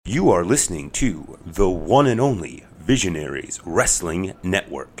You are listening to the one and only Visionaries Wrestling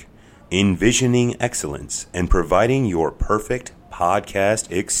Network, envisioning excellence and providing your perfect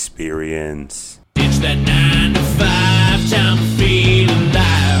podcast experience. It's that 9 to 5 time to feel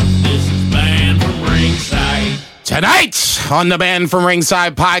alive. This is Band from Ringside. Tonight on the Band from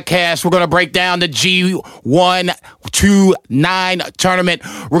Ringside podcast, we're going to break down the G129 tournament.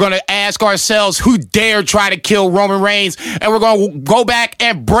 We're going to ask ourselves who dared try to kill Roman Reigns, and we're going to go back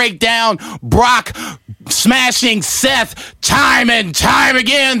and break down Brock smashing Seth time and time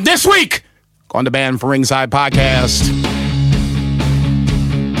again this week on the Band from Ringside podcast.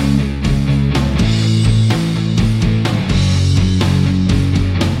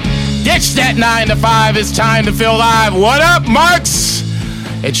 Ditch that 9 to 5. It's time to feel live. What up, Marks?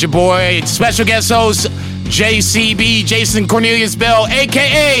 It's your boy, special guest host, JCB, Jason Cornelius Bell,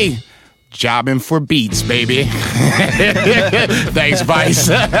 a.k.a. Jobbing for Beats, baby. Thanks, Vice.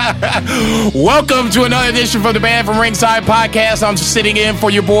 Welcome to another edition from the Band from Ringside podcast. I'm sitting in for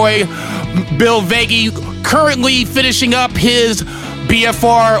your boy, Bill Veggie, currently finishing up his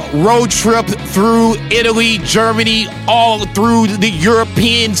BFR road trip through Italy, Germany, all through the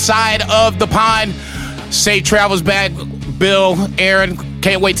European side of the pond. Safe travels back, Bill, Aaron.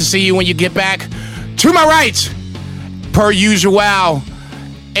 Can't wait to see you when you get back. To my right, per usual,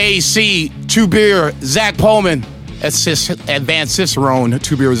 AC, Two Beer, Zach Pullman. That's Advanced Cicerone,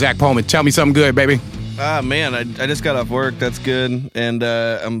 Two Beer, Zach Pullman. Tell me something good, baby. Man, I just got off work. That's good. And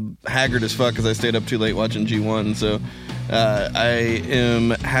I'm haggard as fuck because I stayed up too late watching G1. So I am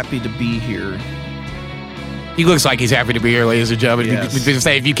happy to be here. He looks like he's happy to be here, ladies and gentlemen. Yes. Just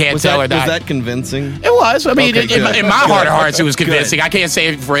say if you can't tell or not. Was that convincing? It was. I mean, Okay, in my heart of hearts, it was convincing. Good. I can't say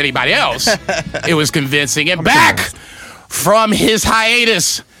it for anybody else. It was convincing. And back from his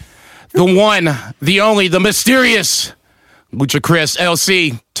hiatus, the one, the only, the mysterious Lucha Chris,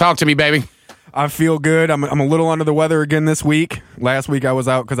 LC. Talk to me, baby. I feel good. I'm a little under the weather again this week. Last week I was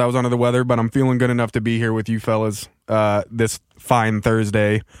out because I was under the weather, but I'm feeling good enough to be here with you fellas this fine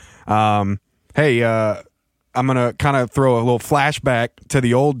Thursday. I'm going to kind of throw a little flashback to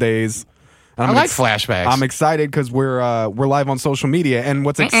the old days. I like flashbacks. I'm excited because we're live on social media, and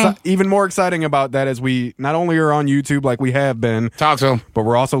what's even more exciting about that is we not only are on YouTube like we have been, Talk to him. but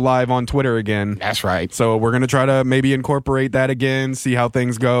we're also live on Twitter again. That's right. So we're going to try to maybe incorporate that again, see how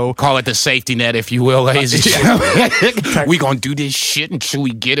things go. Call it the safety net, if you will, ladies and gentlemen. We going to do this shit until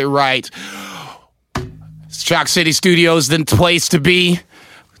we get it right. Shock City Studios, the place to be.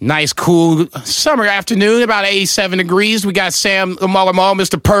 Nice, cool summer afternoon, about 87 degrees. We got Sam Mall,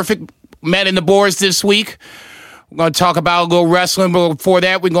 Mr. Perfect, man in the boards this week. We're going to talk about a little wrestling, but before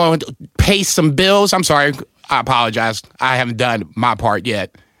that, we're going to pay some bills. I'm sorry. I apologize. I haven't done my part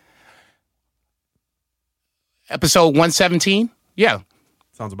yet. Episode 117? Yeah.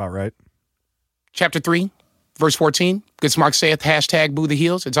 Sounds about right. Chapter 3, verse 14. Good Smart saith, hashtag boo the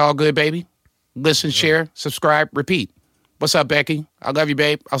heels. It's all good, baby. Listen, share, subscribe, repeat. What's up, Becky? I love you,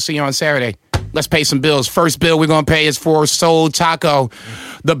 babe. I'll see you on Saturday. Let's pay some bills. First bill we're going to pay is for Seoul Taco,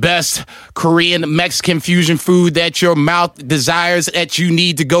 the best Korean Mexican fusion food that your mouth desires, that you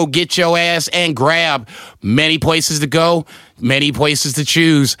need to go get your ass and grab. Many places to go, many places to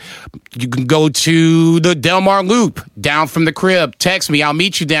choose. You can go to the Del Mar Loop, down from the crib. Text me. I'll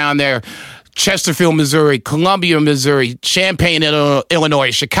meet you down there. Chesterfield, Missouri, Columbia, Missouri, Champaign,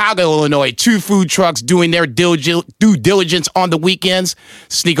 Illinois, Chicago, Illinois. 2 food trucks doing their due diligence on the weekends.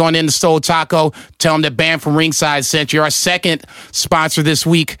 Sneak on in to Seoul Taco. Tell them that Band from Ringside sent you. Our second sponsor this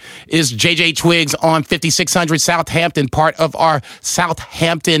week is JJ Twigs on 5600 Southampton, part of our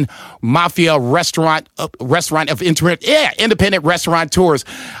Southampton Mafia restaurant of independent restaurant tours.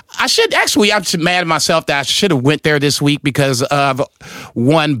 I'm mad at myself that I should have went there this week because of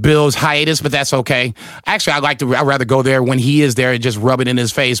one Bill's hiatus, but that's okay. Actually, I'd rather go there when he is there and just rub it in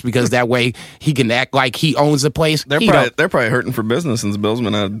his face, because that way he can act like he owns the place. They're probably hurting for business since Bill's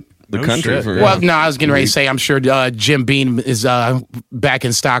been out of the country. I was getting ready to say, I'm sure Jim Beam is back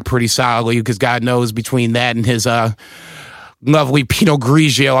in stock pretty solidly, because God knows between that and his lovely Pinot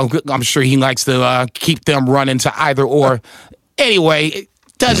Grigio, I'm sure he likes to keep them running to either or. Anyway, it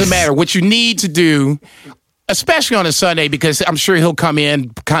doesn't matter. What you need to do, especially on a Sunday, because I'm sure he'll come in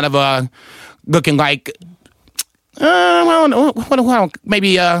kind of looking like,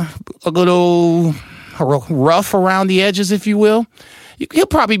 maybe a little rough around the edges, if you will. He'll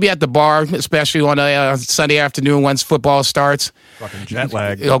probably be at the bar, especially on a Sunday afternoon once football starts. Fucking jet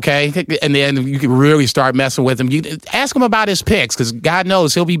lag. Okay, and then you can really start messing with him. You ask him about his picks, because God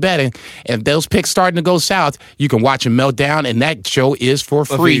knows he'll be betting. And if those picks starting to go south, you can watch him melt down, and that show is for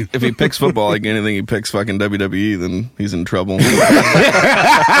free. If he picks football like anything, he picks fucking WWE, then he's in trouble.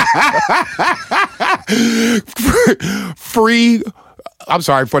 Free. I'm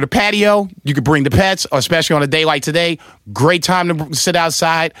sorry, for the patio, you could bring the pets, especially on a day like today. Great time to sit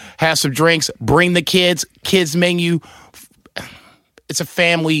outside, have some drinks, bring the kids menu. It's a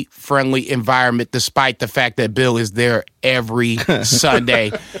family-friendly environment, despite the fact that Bill is there every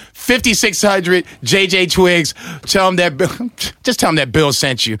Sunday. 5600 JJ Twigs. Tell him that just tell him that Bill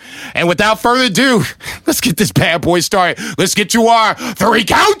sent you. And without further ado, let's get this bad boy started. Let's get to our 3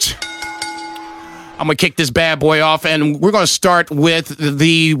 count. I'm going to kick this bad boy off, and we're going to start with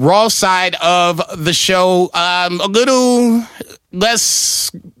the Raw side of the show. A little less...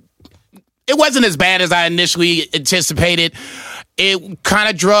 It wasn't as bad as I initially anticipated. It kind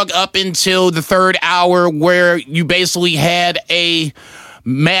of drug up until the 3rd hour, where you basically had a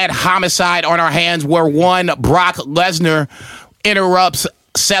mad homicide on our hands, where one, Brock Lesnar, interrupts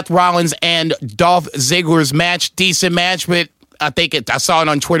Seth Rollins and Dolph Ziggler's match. Decent match, but I saw it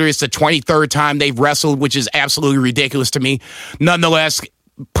on Twitter. It's the 23rd time they've wrestled, which is absolutely ridiculous to me. Nonetheless,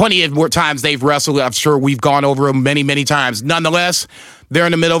 plenty of more times they've wrestled. I'm sure we've gone over them many, many times. Nonetheless, they're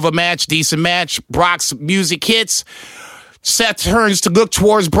in the middle of a match, decent match. Brock's music hits. Seth turns to look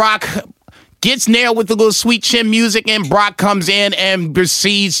towards Brock, gets nailed with the little sweet chin music, and Brock comes in and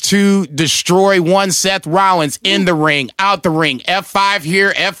proceeds to destroy one Seth Rollins in the ring, out the ring. F5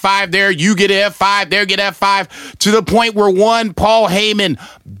 here, F5 there. You get an F5, there get F5, to the point where one, Paul Heyman,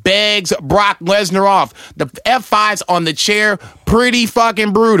 begs Brock Lesnar off. The F5's on the chair, pretty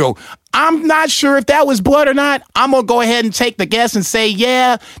fucking brutal. I'm not sure if that was blood or not. I'm going to go ahead and take the guess and say,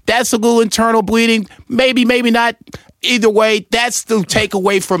 yeah, that's a little internal bleeding. Maybe, maybe not. Either way, that's the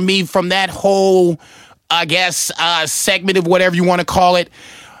takeaway from me from that whole, I guess, segment of whatever you want to call it.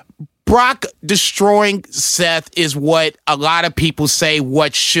 Brock destroying Seth is what a lot of people say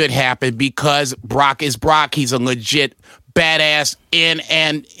what should happen, because Brock is Brock. He's a legit badass in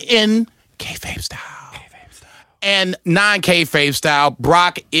kayfabe style. And non-kayfabe style,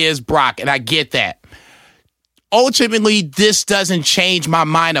 Brock is Brock, and I get that. Ultimately, this doesn't change my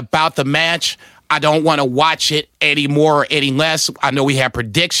mind about the match. I don't want to watch it any more or any less. I know we have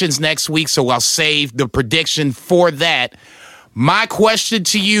predictions next week, so I'll save the prediction for that. My question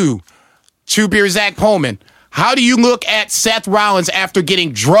to you, Two Beer Zach Pullman, how do you look at Seth Rollins after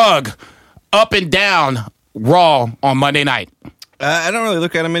getting drug up and down Raw on Monday night? I don't really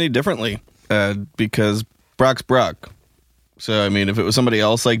look at him any differently because Brock's Brock. So, I mean, if it was somebody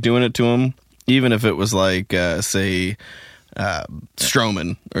else like doing it to him, even if it was like, say...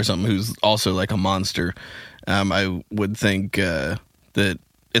 Strowman or something, who's also like a monster, I would think that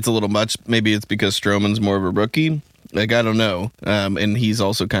it's a little much. Maybe it's because Strowman's more of a rookie. Like, I don't know. And he's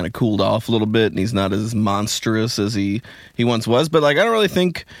also kind of cooled off a little bit, and he's not as monstrous as he once was. But like, I don't really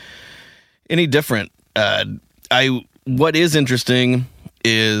think any different. What is interesting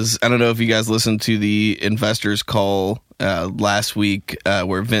is, I don't know if you guys listened to the investors call last week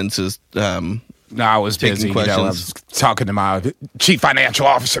where Vince is No, I was busy. I was talking to my chief financial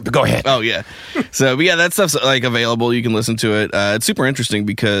officer, but go ahead. Oh, yeah. So, but yeah, that stuff's like available. You can listen to it. It's super interesting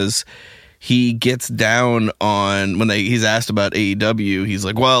because he gets down on when he's asked about AEW. He's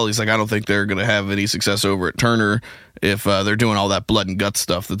like, I don't think they're going to have any success over at Turner if they're doing all that blood and guts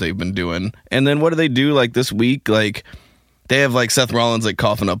stuff that they've been doing. And then what do they do like this week? Like, they have like Seth Rollins like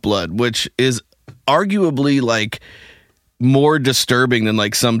coughing up blood, which is arguably like more disturbing than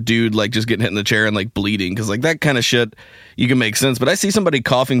like some dude like just getting hit in the chair and like bleeding, because like that kind of shit you can make sense. But I see somebody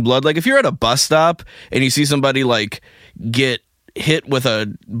coughing blood, like if you're at a bus stop and you see somebody like get hit with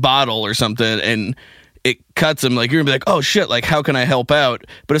a bottle or something and it cuts him, like you're gonna be like, oh shit, like how can I help out?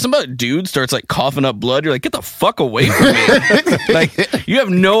 But if some dude starts like coughing up blood, you're like, get the fuck away from me. Like, you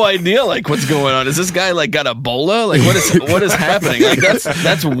have no idea like what's going on. Is this guy like got Ebola? Like what is happening? Like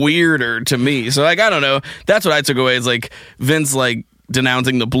that's weirder to me. So like, I don't know. That's what I took away, is like Vince like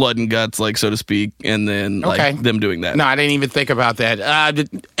denouncing the blood and guts, like, so to speak, and then like them doing that. No, I didn't even think about that.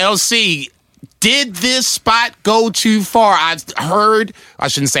 LC, did this spot go too far? I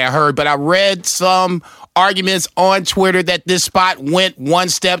read some arguments on Twitter that this spot went one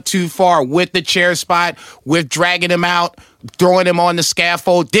step too far with the chair spot, with dragging him out, throwing him on the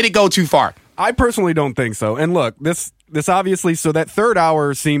scaffold. Did it go too far? I personally don't think so. And look, this obviously, so that 3rd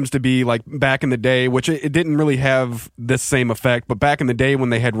hour seems to be like back in the day, which it didn't really have this same effect, but back in the day when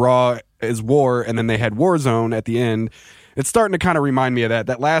they had Raw as War and then they had Warzone at the end, It's starting to kind of remind me of that.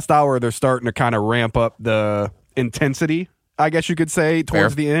 That last hour, they're starting to kind of ramp up the intensity, I guess you could say,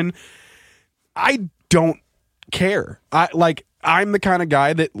 towards the end. I don't care. I'm the kind of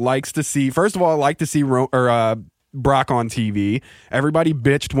guy that likes to see. First of all, I like to see Brock on TV. Everybody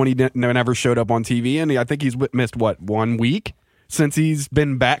bitched when he never showed up on TV, and I think he's missed 1 week since he's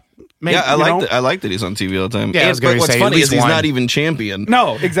been back. Maybe, I like that he's on TV all the time. Yeah, what's funny is he's not even champion.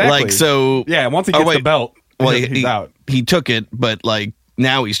 No, exactly. Once he gets the belt, he's out. He took it, but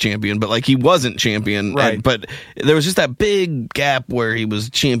now he's champion, but he wasn't champion. Right. But there was just that big gap where he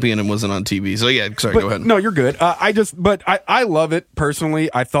was champion and wasn't on TV. So go ahead. No, you're good. I love it personally.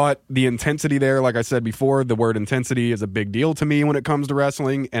 I thought the intensity there, like I said before, the word intensity is a big deal to me when it comes to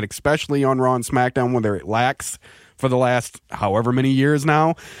wrestling, and especially on Raw and SmackDown, whether it lacks for the last however many years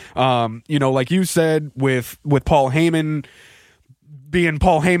now. Like you said, with Paul Heyman being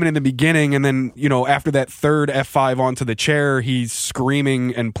Paul Heyman in the beginning, and then, after that third F5 onto the chair, he's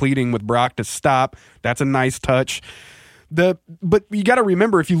screaming and pleading with Brock to stop. That's a nice touch. But you got to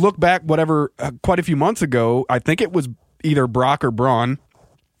remember, if you look back, quite a few months ago, I think it was either Brock or Braun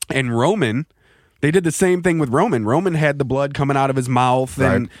and Roman. They did the same thing with Roman. Roman had the blood coming out of his mouth.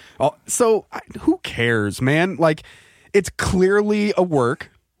 And who cares, man? It's clearly a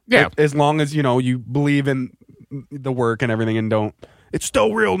work. Yeah. As long as, you believe in the work and everything and don't. It's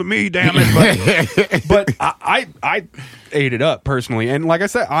still real to me, damn it. But I ate it up personally. And like I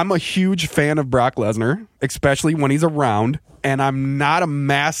said, I'm a huge fan of Brock Lesnar, especially when he's around. And I'm not a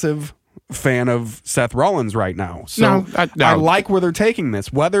massive fan of Seth Rollins right now. So I like where they're taking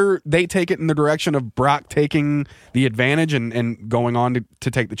this. Whether they take it in the direction of Brock taking the advantage and going on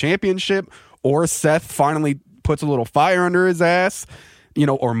to take the championship, or Seth finally puts a little fire under his ass,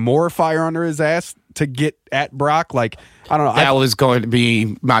 or more fire under his ass to get at Brock. I don't know. That was going to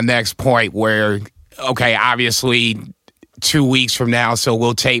be my next point where, okay, obviously 2 weeks from now, so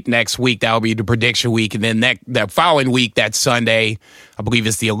we'll tape next week. That'll be the prediction week. And then that following week, that Sunday, I believe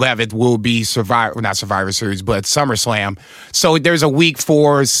it's the 11th, will be not Survivor Series, but SummerSlam. So there's a week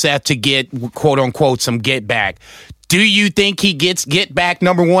for Seth to get, quote unquote, some get back. Do you think he gets get back,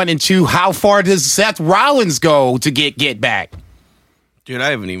 number one? And two, how far does Seth Rollins go to get back? Dude,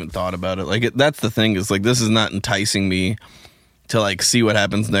 I haven't even thought about it. That's the thing is, this is not enticing me to, see what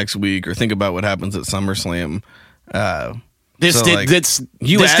happens next week or think about what happens at SummerSlam.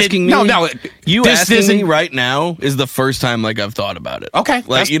 You asking me right now is the first time, I've thought about it. Okay.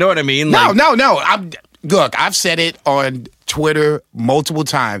 You know what I mean? No. Look, I've said it on Twitter multiple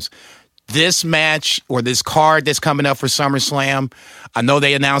times. This match or this card that's coming up for SummerSlam, I know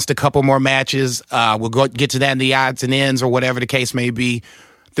they announced a couple more matches. We'll get to that in the odds and ends or whatever the case may be.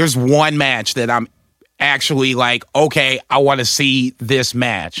 There's one match that I'm actually okay, I want to see this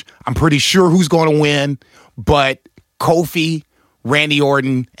match. I'm pretty sure who's going to win, but Kofi, Randy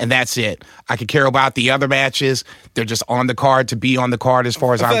Orton, and that's it. I could care about the other matches. They're just on the card to be on the card as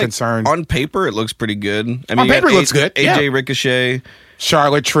far as I'm concerned. On paper, it looks pretty good. I mean, on paper, it looks good. AJ Ricochet.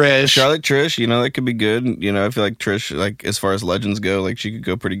 Charlotte Trish, that could be good. I feel like Trish, as far as legends go, she could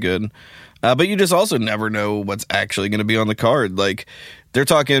go pretty good. But you just also never know what's actually going to be on the card. They're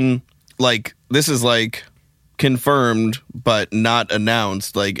talking, this is, confirmed but not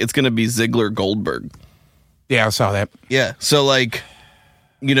announced. It's going to be Ziggler Goldberg. Yeah, I saw that. Yeah, so, yeah.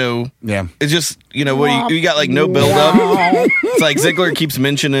 It's just, you got, no build-up. It's Ziggler keeps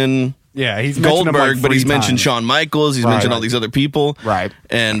mentioning... Yeah, he's Goldberg, but he's mentioned Shawn Michaels. He's mentioned all these other people, right?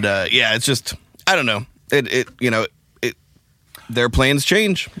 And it's just I don't know. Their plans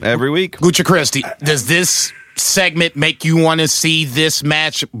change every week. Lucha Christie, does this segment make you want to see this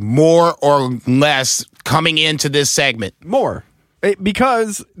match more or less coming into this segment? More,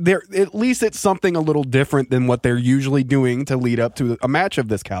 because at least it's something a little different than what they're usually doing to lead up to a match of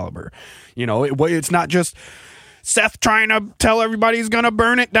this caliber. It's not just Seth trying to tell everybody he's going to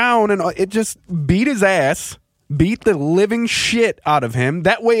burn it down, and it just beat his ass, beat the living shit out of him.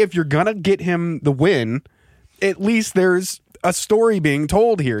 That way, if you're going to get him the win, at least there's a story being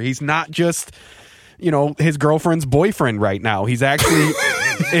told here. He's not just, his girlfriend's boyfriend right now. He's actually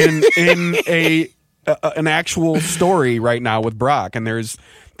in an actual story right now with Brock, and there's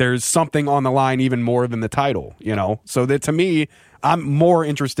something on the line even more than the title, So that, to me, I'm more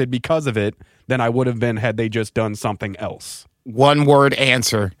interested because of it than I would have been had they just done something else. One word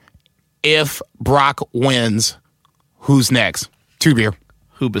answer. If Brock wins, who's next? 2 beer.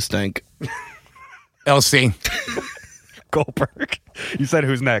 Hoobastank. LC. Goldberg. You said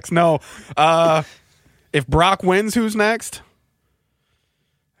who's next. No. If Brock wins, who's next?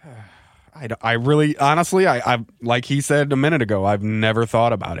 I really, honestly, I like he said a minute ago, I've never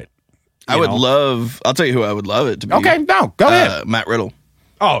thought about it. I'll tell you who I would love it to be. Okay, no, go ahead. Matt Riddle.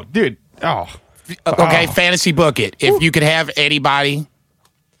 Oh, dude. Oh. Okay, fantasy book it. If you could have anybody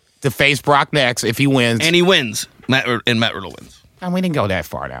to face Brock next, if he wins. And he wins. Matt Riddle wins. And we didn't go that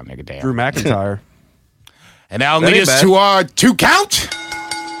far down, nigga. Damn. Drew McIntyre. And that'll lead us to our 2 count.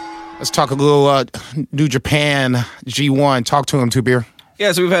 Let's talk a little New Japan G1. Talk to him, 2 Beer.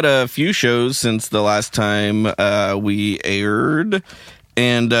 Yeah, so we've had a few shows since the last time we aired.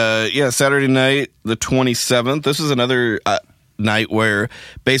 And Saturday night, the 27th. This is another night where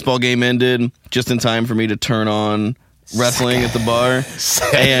baseball game ended just in time for me to turn on wrestling at the bar.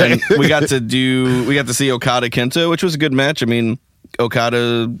 And we got to see Okada Kenta, which was a good match. I mean,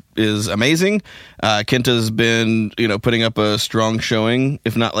 Okada is amazing. Kenta's been, putting up a strong showing,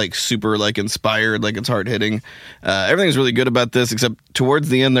 if not like super like inspired, like it's hard hitting. Everything's really good about this, except towards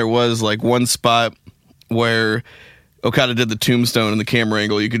the end there was like one spot where Okada did the tombstone in the camera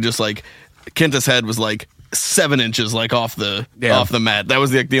angle. You could just like Kenta's head was like 7 inches like off the mat. That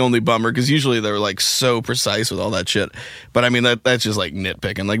was the only bummer, because usually they're like so precise with all that shit. But I mean that's just like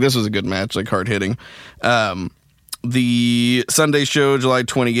nitpicking. Like this was a good match, like hard hitting. The Sunday show, July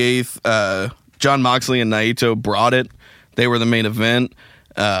 28th, Jon Moxley and Naito brought it. They were the main event.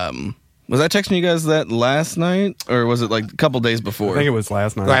 Was I texting you guys that last night, or was it like a couple days before? I think it was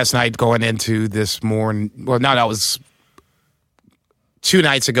last night. Last night going into this morning. Well, no, that was 2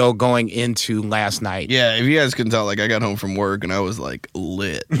 nights ago going into last night. Yeah, if you guys can tell, like I got home from work and I was like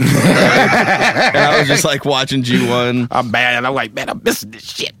lit. And I was just like watching G1. I'm bad, and I'm like, man, I'm missing this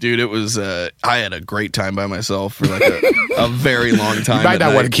shit. Dude, it was, I had a great time by myself for like a very long time. You might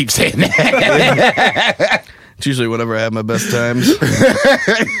not want to keep saying that. It's usually whenever I have my best times.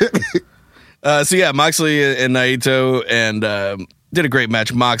 Moxley and Naito and did a great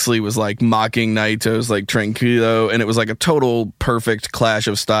match. Moxley was like mocking Naito's like tranquilo, and it was like a total perfect clash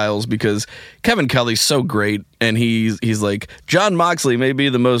of styles because Kevin Kelly's so great, and he's like, Jon Moxley may be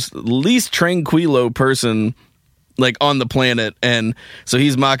the least tranquilo person like on the planet, and so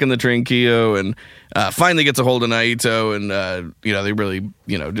he's mocking the tranquillo, and finally gets a hold of Naito, and they really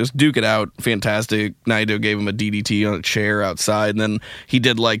just duke it out. Fantastic. Naito gave him a DDT on a chair outside, and then he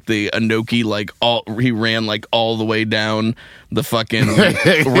did like the Inoki, like he ran like all the way down the fucking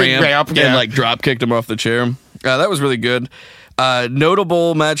ramp and like drop kicked him off the chair. That was really good.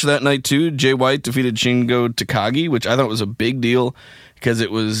 Notable match that night too. Jay White defeated Shingo Takagi, which I thought was a big deal because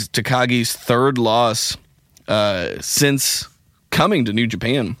it was Takagi's 3rd loss since coming to New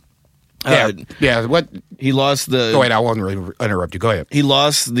Japan. What he lost the. Go ahead, I won't really interrupt you. Go ahead. He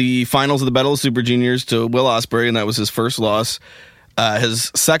lost the finals of the Battle of Super Juniors to Will Ospreay, and that was his first loss.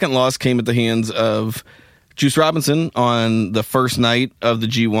 His second loss came at the hands of Juice Robinson on the first night of the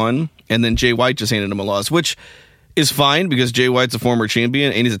G1, and then Jay White just handed him a loss, which is fine because Jay White's a former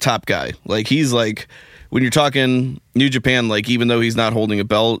champion and he's a top guy. Like he's like, when you're talking New Japan, like even though he's not holding a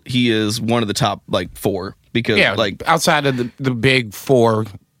belt, he is one of the top like 4 because like outside of the big 4.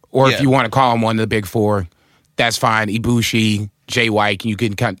 Or if you want to call him one of the big 4, that's fine. Ibushi, Jay White, you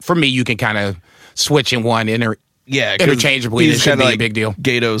can kind of switch in one interchangeably. It shouldn't be a big deal.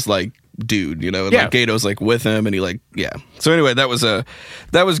 Gato's like dude, and like Gato's like with him, and he like So anyway, that was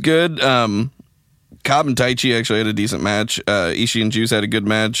good. Cobb and Taichi actually had a decent match. Ishii and Juice had a good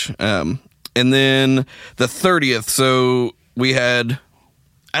match. And then the 30th, so we had,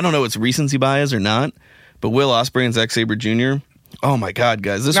 I don't know if it's recency bias or not, but Will Ospreay and Zack Sabre Jr. Oh my God,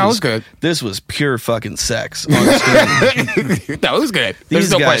 guys! This was good. This was pure fucking sex on the screen. That was good. There's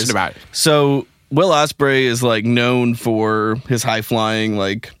no question about it. So Will Ospreay is like known for his high flying,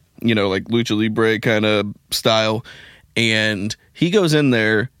 like like lucha libre kind of style, and he goes in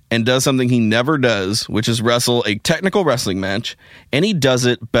there and does something he never does, which is wrestle a technical wrestling match, and he does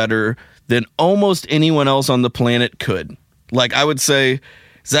it better than almost anyone else on the planet could. Like I would say,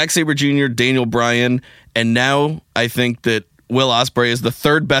 Zack Sabre Jr., Daniel Bryan, and now I think that Will Ospreay is the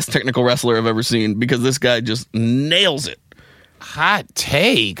 3rd best technical wrestler I've ever seen because this guy just nails it. Hot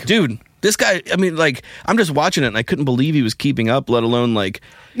take. Dude, this guy, I mean, like, I'm just watching it and I couldn't believe he was keeping up, let alone, like,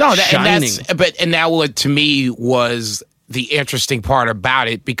 shining. And that what to me was the interesting part about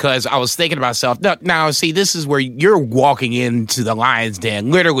it, because I was thinking to myself, now, see, this is where you're walking into the Lion's Den,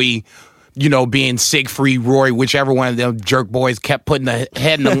 literally, being Siegfried, Roy, whichever one of them jerk boys kept putting his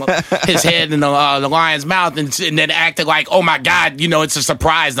head in the lion's mouth and then acting like, oh my God, it's a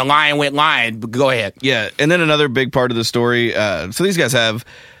surprise. The lion went lion. Go ahead. Yeah. And then another big part of the story. So these guys have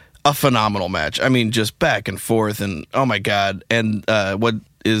a phenomenal match. I mean, just back and forth and oh my God. And what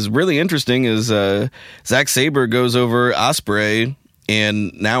is really interesting is Zack Sabre goes over Ospreay,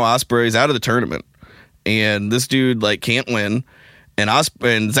 and now Ospreay's out of the tournament. And this dude like can't win.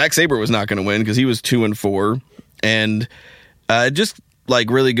 and Zack Sabre was not going to win because he was 2-4, and it just like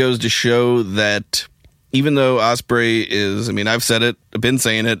really goes to show that even though Ospreay is, I mean, I've said it, I've been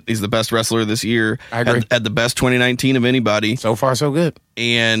saying it, he's the best wrestler this year. I agree. Had the best 2019 of anybody. So far, so good.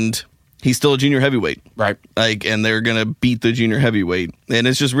 And he's still a junior heavyweight. Right. Like, and they're going to beat the junior heavyweight. And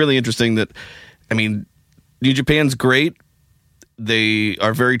it's just really interesting that, I mean, New Japan's great. They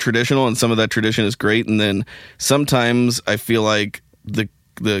are very traditional, and some of that tradition is great. And then sometimes I feel like the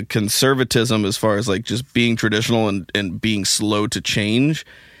conservatism as far as like just being traditional and being slow to change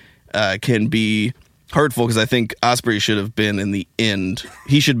can be hurtful, because I think Ospreay should have been in the end.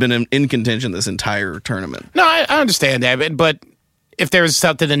 He should have been in contention this entire tournament. No, I understand that, but if there's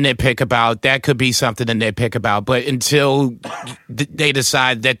something to nitpick about, that could be something to nitpick about. But until they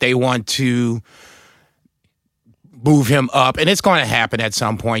decide that they want to move him up, and it's going to happen at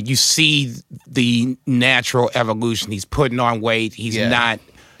some point, you see the natural evolution. He's putting on weight. He's not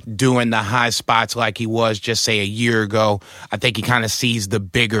doing the high spots like he was just, say, a year ago. I think he kind of sees the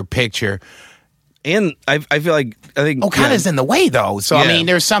bigger picture. And I think Okada's in the way, though. So, I mean,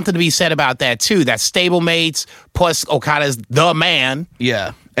 there's something to be said about that, too. That stablemates, plus Okada's the man.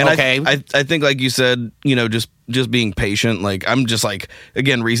 Yeah. And okay. I think, like you said, you know, just being patient. Like, I'm just like,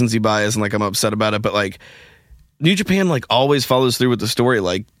 again, recency bias, and like I'm upset about it. But like, New Japan like always follows through with the story.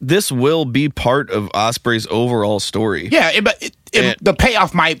 Like, this will be part of Ospreay's overall story. Yeah, the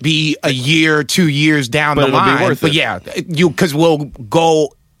payoff might be a year, 2 years down the line. Be worth but it. yeah, because we'll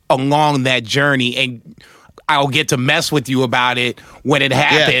go along that journey, and I'll get to mess with you about it when it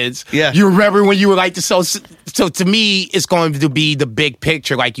happens. Yeah. You remember when you were like, so to me, it's going to be the big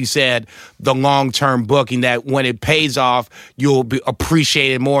picture, like you said, the long-term booking, that when it pays off, you'll be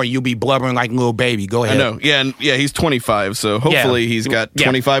appreciated more, and you'll be blubbering like a little baby. Go ahead. I know. Yeah, and he's 25, so hopefully he's got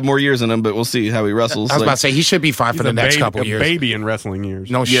 25 more years in him, but we'll see how he wrestles. I was about to say, he should be fine for the next couple years. Baby in wrestling years.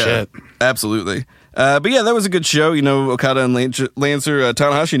 No shit. Absolutely. But yeah, that was a good show. You know, Okada and Lancer,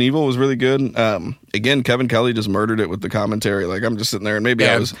 Tanahashi and Evil was really good. Again, Kevin Kelly just murdered it with the commentary. Like, I'm just sitting there, and maybe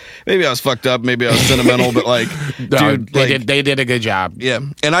I was fucked up, maybe I was sentimental, but like, no, dude, they did a good job. Yeah,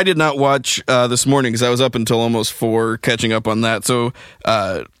 and I did not watch this morning because I was up until almost 4 catching up on that. So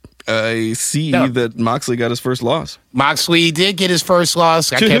I see that Moxley got his first loss. Moxley did get his first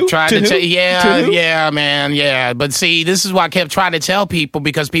loss. I kept trying to tell man. But see, this is why I kept trying to tell people,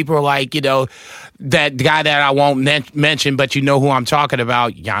 because people are like, you know, that guy that I won't mention, but you know who I'm talking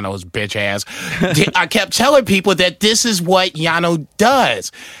about, Yano's bitch ass. I kept telling people that this is what Yano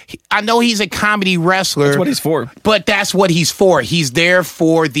does. I know he's a comedy wrestler. That's what he's for. But that's what he's for. He's there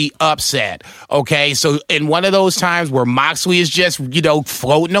for the upset. Okay, so in one of those times where Moxley is just, you know,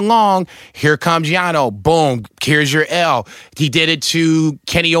 floating along, here comes Yano. Boom, here's your L. He did it to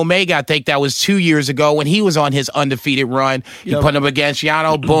Kenny Omega, I think that was 2 years ago when he was on his undefeated run. He put him against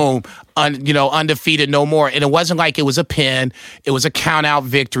Yano, boom, undefeated no more. And it wasn't like it was a pin. It was a count-out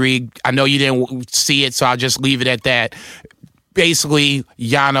victory. I know you didn't see it, so I'll just leave it at that. Basically,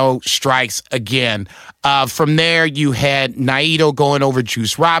 Yano strikes again. From there, you had Naito going over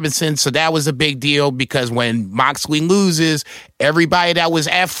Juice Robinson. So that was a big deal, because when Moxley loses, everybody that was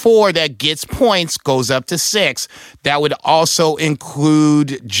at 4 that gets points goes up to 6. That would also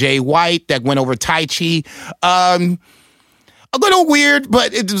include Jay White that went over Taichi. A little weird,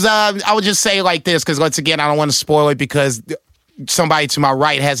 but it was, I would just say like this, because once again, I don't want to spoil it, because somebody to my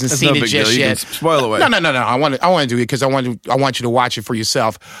right hasn't seen it just yet. Spoil away. No. I want to do it because I want you to watch it for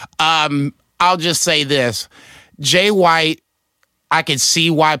yourself. I'll just say this: Jay White, I can see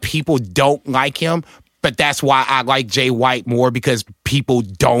why people don't like him, but that's why I like Jay White more, because people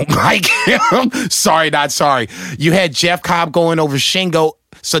don't like him. Sorry, not sorry. You had Jeff Cobb going over Shingo.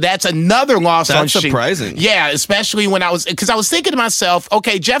 So that's another loss on Shingo. That's surprising. Yeah, especially when I was thinking to myself,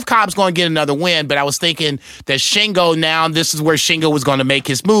 okay, Jeff Cobb's going to get another win, but I was thinking that Shingo, now this is where Shingo was going to make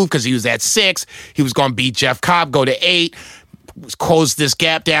his move, because he was at 6. He was going to beat Jeff Cobb, go to 8, close this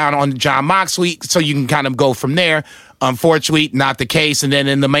gap down on John Moxley, so you can kind of go from there. Unfortunately, not the case. And then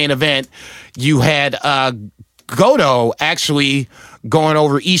in the main event, you had Goto actually going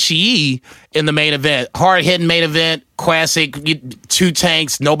over Ishii in the main event. Hard-hitting main event, classic, 2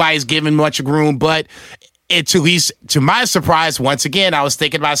 tanks, nobody's giving much room, but at least to my surprise, once again, I was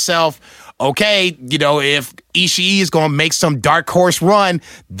thinking to myself, okay, you know, if Ishii is going to make some dark horse run,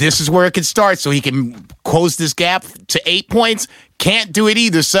 this is where it can start, so he can close this gap to 8 points. Can't do it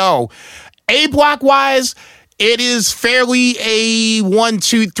either. So A-block-wise, It is fairly a 4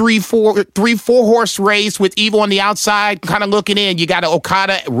 horse race with Evil on the outside, kind of looking in. You got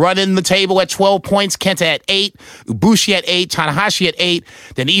Okada running the table at 12 points, Kenta at 8, Ibushi at 8, Tanahashi at 8,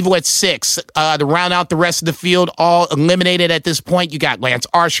 then Evil at 6. To round out the rest of the field, all eliminated at this point, you got Lance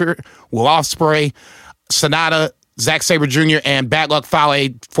Archer, Will Ospreay, Sonata, Zack Sabre Jr., and Bad Luck Fale.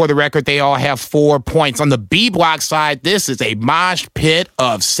 For the record, they all have 4 points. On the B block side, this is a mosh pit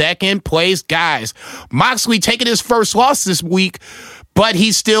of second place guys. Moxley taking his first loss this week, but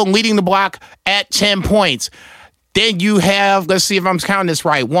he's still leading the block at 10 points. Then you have, let's see if I'm counting this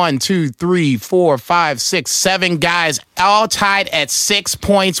right, 1, 2, 3, 4, 5, 6, 7 guys all tied at 6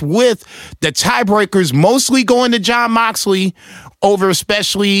 points, with the tiebreakers mostly going to Jon Moxley over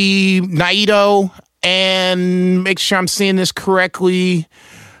especially Naito, and make sure I'm seeing this correctly,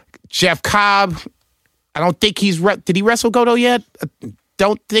 Jeff Cobb. I don't think did he wrestle Goto yet?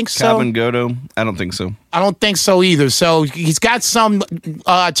 Don't think so. Cobb and Goto? I don't think so. I don't think so either. So he's got some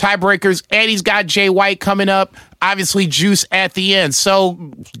tiebreakers, and he's got Jay White coming up. Obviously, Juice at the end.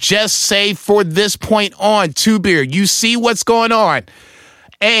 So just say for this point on, Two Beer, you see what's going on.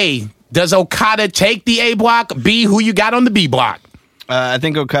 A, does Okada take the A block? B, who you got on the B block? I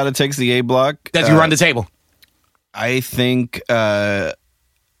think Okada takes the A block. Does he run the table? I think him and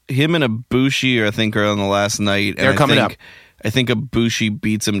Ibushi are on the last night. They're coming up. I think Ibushi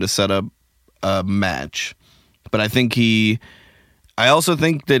beats him to set up a match. But I also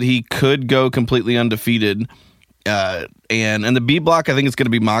think that he could go completely undefeated. And the B block, I think it's going to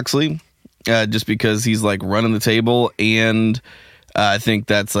be Moxley, just because he's like running the table. And I think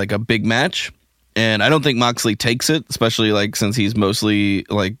that's like a big match. And I don't think Moxley takes it, especially like since he's mostly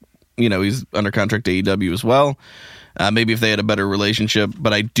like, he's under contract to AEW as well. Maybe if they had a better relationship.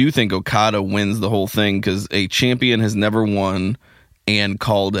 But I do think Okada wins the whole thing because a champion has never won and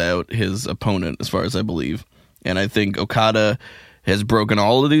called out his opponent, as far as I believe. And I think Okada has broken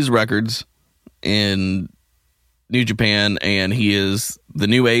all of these records in New Japan, and he is the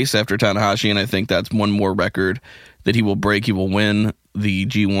new ace after Tanahashi. And I think that's one more record that he will break. He will win the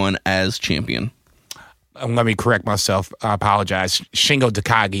G1 as champion. Let me correct myself. I apologize. Shingo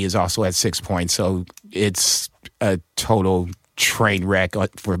Takagi is also at 6 points, so it's a total train wreck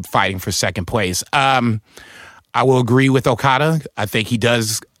for fighting for second place. I will agree with Okada. I think he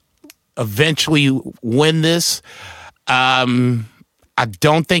does eventually win this. I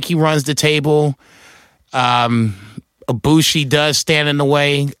don't think he runs the table. Ibushi does stand in the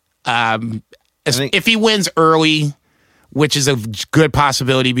way. If he wins early, which is a good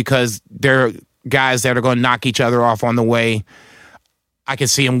possibility because they're guys that are going to knock each other off on the way, I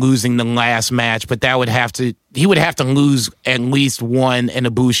could see him losing the last match, but he would have to lose at least one, and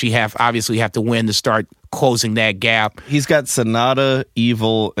Ibushi obviously have to win to start closing that gap. He's got Sonata,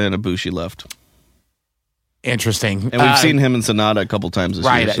 Evil, and Ibushi left. Interesting. And we've seen him and Sonata a couple times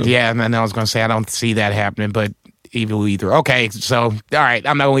this year. So. Yeah, and I was going to say I don't see that happening, but Evil either. Okay, so all right,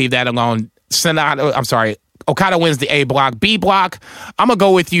 I'm not going to leave that alone. Okada wins the A block. B block, I'm going to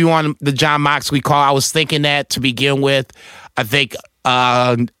go with you on the Jon Moxley call. I was thinking that to begin with. I think,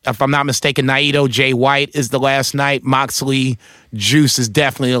 if I'm not mistaken, Naito, Jay White is the last night. Moxley, Juice is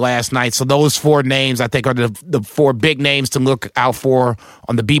definitely the last night. So those 4 names, I think, are the 4 big names to look out for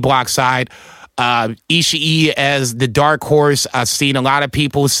on the B block side. Ishii as the dark horse. I've seen a lot of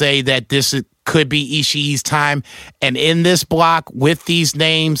people say that this could be Ishii's time. And in this block, with these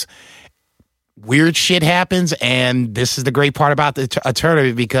names, weird shit happens, and this is the great part about a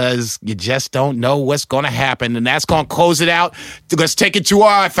tournament because you just don't know what's going to happen, and that's going to close it out. Let's take it to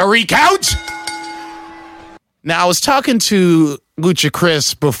our 3 count. Now, I was talking to Lucha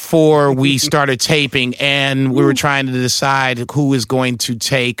Chris before we started taping, and we were trying to decide who is going to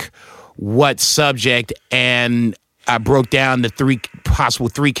take what subject, and I broke down the possible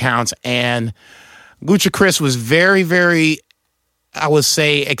 3 counts, and Lucha Chris was very, very, I would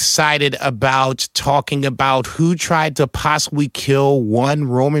say, excited about talking about who tried to possibly kill one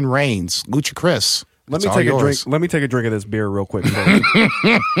Roman Reigns. Lucha Chris. Let me take a drink. Let me take a drink of this beer real quick. I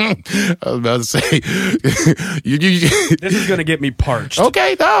was about to say, this is going to get me parched.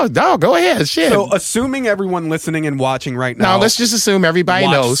 Okay, no, go ahead. Shit. So, assuming everyone listening and watching right now, let's just assume everybody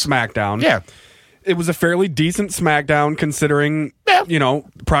knows SmackDown. Yeah, it was a fairly decent SmackDown considering,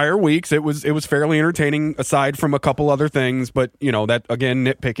 prior weeks. It was fairly entertaining aside from a couple other things, but that again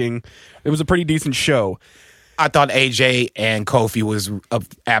nitpicking. It was a pretty decent show. I thought AJ and Kofi was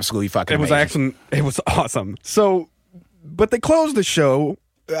absolutely fucking amazing. It was awesome. So, but they closed the show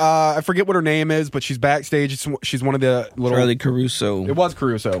I forget what her name is, but she's backstage. She's one of the little Charlie Caruso. It was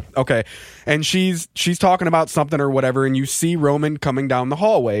Caruso. Okay. And she's talking about something or whatever, and you see Roman coming down the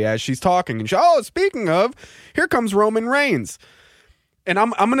hallway as she's talking. And speaking of, here comes Roman Reigns. And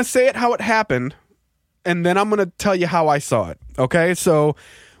I'm going to say it how it happened, and then I'm going to tell you how I saw it. Okay? So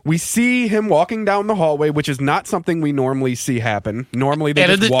we see him walking down the hallway, which is not something we normally see happen. Normally they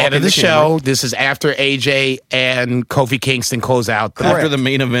just walk in the show. This is after AJ and Kofi Kingston close out. After the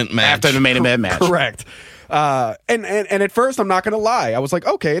main event match. Correct. And at first, I'm not going to lie. I was like,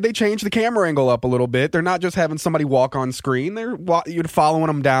 okay, they changed the camera angle up a little bit. They're not just having somebody walk on screen. You're following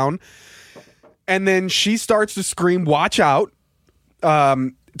them down. And then she starts to scream, "Watch out,"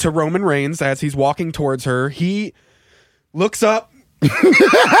 to Roman Reigns as he's walking towards her. He looks up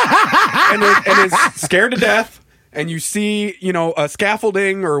and is scared to death. And you see, a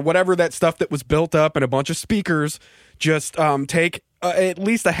scaffolding or whatever that stuff that was built up and a bunch of speakers just take at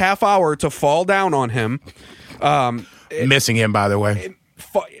least a half hour to fall down on him. Missing him, by the way.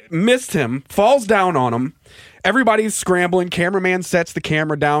 Missed him, falls down on him. Everybody's scrambling. Cameraman sets the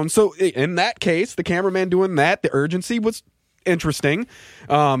camera down. So in that case, the cameraman doing that, the urgency was interesting.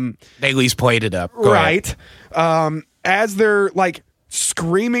 They at least played it up. Go right. As they're like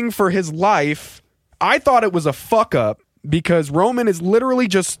screaming for his life, I thought it was a fuck up because Roman is literally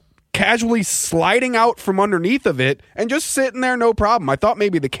just casually sliding out from underneath of it and just sitting there, no problem. I thought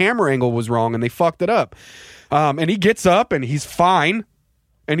maybe the camera angle was wrong and they fucked it up. And he gets up and he's fine.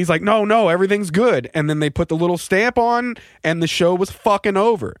 And he's like, no, everything's good. And then they put the little stamp on and the show was fucking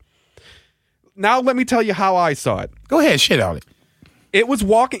over. Now let me tell you how I saw it. Go ahead, shit on it. It was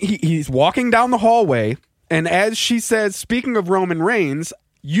walking. He's walking down the hallway. And as she says, speaking of Roman Reigns,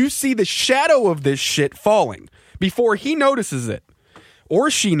 you see the shadow of this shit falling before he notices it or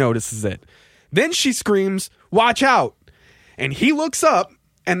she notices it. Then she screams, "Watch out." And he looks up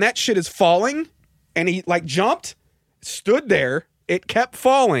and that shit is falling. And he like jumped, stood there. It kept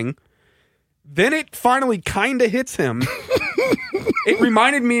falling. Then it finally kind of hits him. It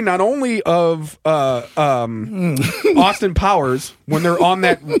reminded me not only of Austin Powers when they're on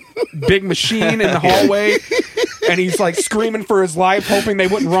that big machine in the hallway and he's like screaming for his life, hoping they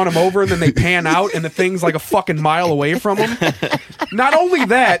wouldn't run him over, and then they pan out and the thing's like a fucking mile away from him. Not only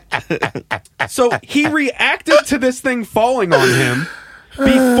that, so he reacted to this thing falling on him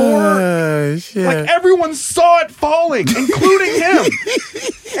before like everyone saw it falling, including him.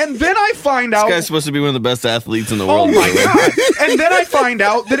 And then I find out this guy's supposed to be one of the best athletes in the world. Oh my god. And then I find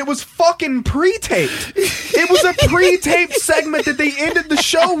out that it was fucking pre-taped. It was a pre-taped segment that they ended the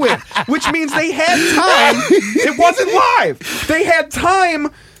show with, which means they had time. It wasn't live. They had time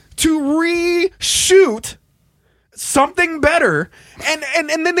to reshoot something better, and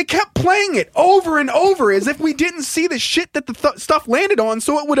then they kept playing it over and over as if we didn't see the shit that the stuff landed on,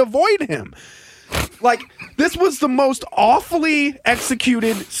 so it would avoid him. Like, this was the most awfully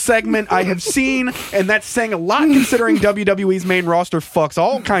executed segment I have seen, and that's saying a lot considering WWE's main roster fucks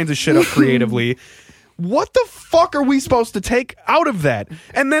all kinds of shit up creatively. What the fuck are we supposed to take out of that?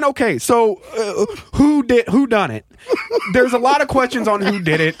 And then, okay, so who done it? There's a lot of questions on who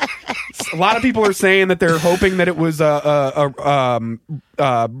did it. A lot of people are saying that they're hoping that it was Bray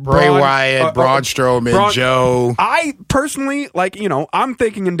Wyatt, Braun Strowman, Joe. I personally, I'm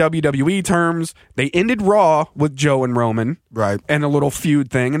thinking in WWE terms. They ended Raw with Joe and Roman, right, and a little feud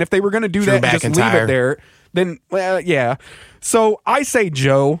thing. And if they were going to do that, and just leave it there, then yeah. So I say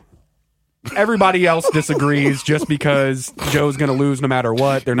Joe. Everybody else disagrees just because Joe's going to lose no matter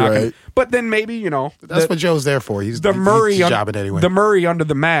what. They're not going to. But then maybe, that's what Joe's there for. He's jobbing anyway. The Murray under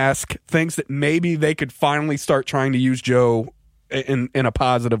the mask thinks that maybe they could finally start trying to use Joe in a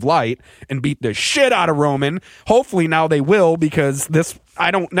positive light and beat the shit out of Roman. Hopefully now they will, because I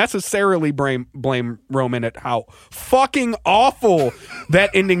don't necessarily blame Roman at how fucking awful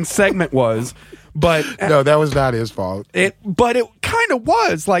that ending segment was. But no, that was not his fault. But it kind of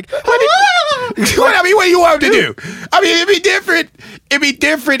was like. What do you want him to do? I mean, it'd be different. It'd be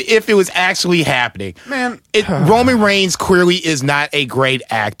different if it was actually happening. Man, Roman Reigns clearly is not a great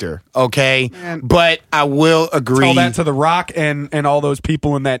actor. Okay, man. But I will agree. Tell that to The Rock and all those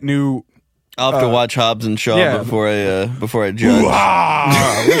people in that new. I'll have to watch Hobbs and Shaw before I judge.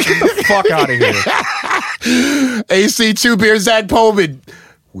 Get the fuck out of here. AC2 Beer, Zach Pullman.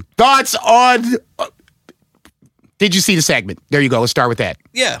 Thoughts on? Did you see the segment? There you go. Let's start with that.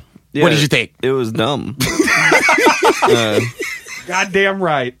 Yeah. What did you think? It was dumb. Goddamn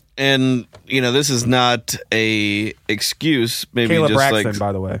right. And this is not a excuse. Maybe Caleb just Braxton,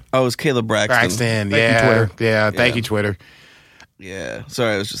 by the way. Oh, it was Caleb Braxton. Thank you, Twitter. Yeah, thank you, Twitter. Yeah.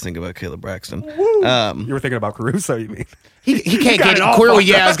 Sorry, I was just thinking about Caleb Braxton. You were thinking about Caruso, you mean? He can't got get it all Query. fucked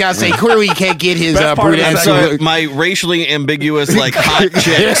Yeah, I was gonna say Query can't get his Best part of brunette. that So my racially ambiguous, like, hot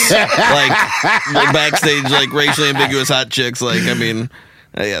chicks, like backstage, like, racially ambiguous hot chicks, like, I mean,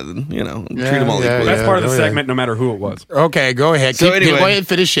 yeah, you know, treat them all equally. That's part of the go segment, no matter who it was. Okay, go ahead. So anyway- go ahead and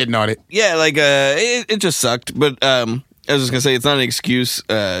finish shitting on it. Yeah, like, it just sucked. But I was just gonna say it's not an excuse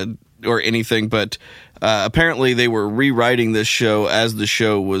or anything, but apparently they were rewriting this show as the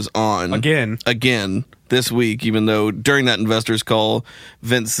show was on again this week. Even though during that investors call,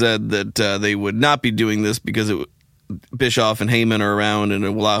 Vince said that they would not be doing this because Bischoff and Heyman are around and it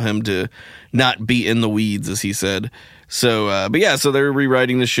will allow him to not be in the weeds, as he said. So, but yeah, so they're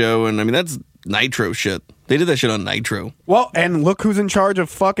rewriting the show, and I mean that's Nitro shit. They did that shit on Nitro. Well, and look who's in charge of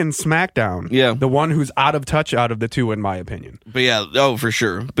fucking SmackDown. Yeah. The one who's out of touch out of the two, in my opinion. But yeah, oh, for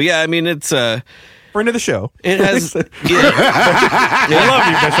sure. But yeah, I mean, it's, Friend of the show. it has, yeah, I love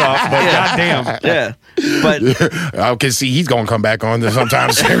you, Bischoff, but goddamn. yeah. But I can see he's gonna come back on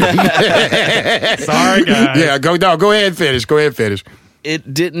sometime soon. Sorry, guys. Yeah, go ahead and finish. Go ahead and finish.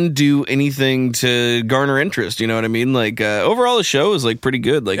 it didn't do anything to garner interest. You know what I mean? Like, overall, the show is, like, pretty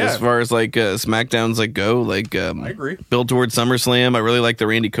good. Like, as far as, like, SmackDowns, like, go. Like, I agree. Built towards SummerSlam. I really like the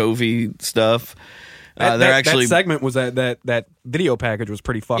Randy Kofi stuff. That segment was that video package was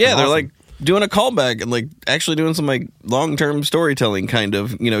pretty fucking yeah, they're awesome. like doing a callback and like actually doing some like long-term storytelling kind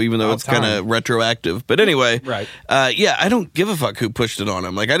of, you know, even though it's kind of retroactive. But anyway, right. Yeah, I don't give a fuck who pushed it on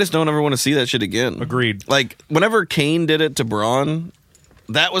him. Like, I just don't ever want to see that shit again. Agreed. Like, whenever Kane did it to Braun,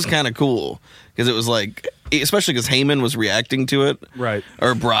 that was kind of cool because it was like, especially because Heyman was reacting to it. Right.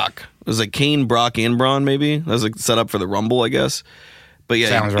 Or Brock. It was like Kane, Brock, and Braun, maybe. That was like set up for the Rumble, I guess. But yeah,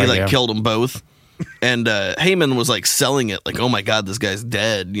 Sounds he right, like yeah. killed them both. And Heyman was like selling it, like, oh my god, this guy's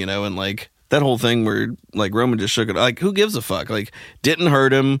dead, you know, and like that whole thing where like Roman just shook it. Like, who gives a fuck? Like, didn't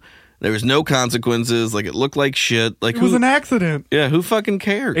hurt him. There was no consequences. Like, it looked like shit. Like, It was an accident. Yeah, who fucking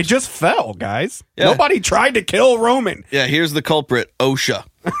cares? It just fell, guys. Yeah. Nobody tried to kill Roman. Yeah, here's the culprit, OSHA.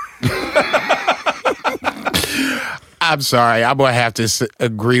 I'm sorry. I'm gonna have to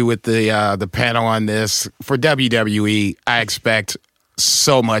agree with the panel on this. For WWE, I expect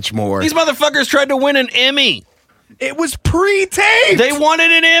so much more. These motherfuckers tried to win an Emmy. It was pre-taped. They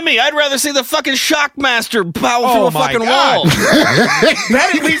wanted an Emmy. I'd rather see the fucking Shockmaster power through a my fucking God. wall.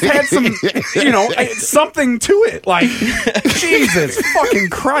 That at least had some, you know, something to it. Like, Jesus fucking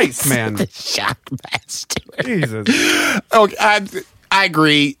Christ, man. Shockmaster. Jesus. Okay, I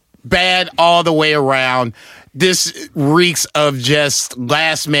agree. Bad all the way around. This reeks of just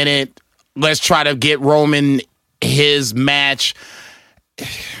last minute. Let's try to get Roman his match.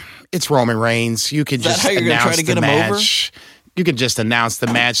 It's Roman Reigns. You can that just how you're gonna announce try to get the him match. You can just announce the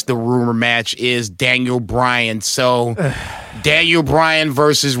match. The rumor match is Daniel Bryan. So Daniel Bryan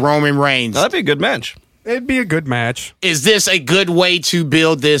versus Roman Reigns. That'd be a good match. It'd be a good match. Is this a good way to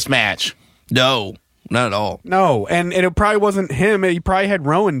build this match? No, not at all. No, and it probably wasn't him. He probably had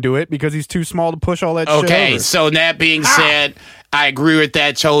Rowan do it because he's too small to push all that shit Okay, over. so that being said, I agree with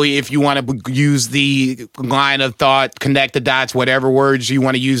that totally. If you want to use the line of thought, connect the dots, whatever words you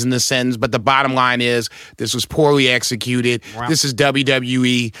want to use in the sentence. But the bottom line is this was poorly executed. Wow. This is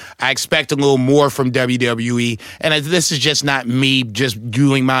WWE. I expect a little more from WWE. And this is just not me just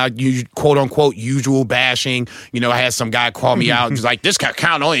doing my quote unquote usual bashing. You know, I had some guy call me out and was like, this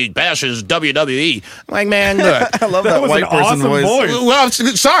count only bashes WWE. I'm like, man, look. I love that was white an person awesome voice. voice. Well, I'm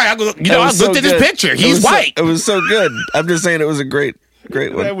sorry. I looked So at this good. picture. It He's was so- white. it was so good. I'm just saying it was a great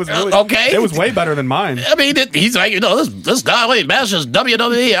one. That was really, Okay. It was way better than mine. I mean, he's like, you know, this guy only bashes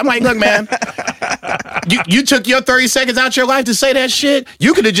WWE. I'm like, look, man, you took your 30 seconds out your life to say that shit.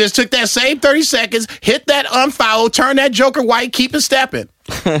 You could have just took that same 30 seconds, hit that unfollow, turn that Joker white, keep it stepping.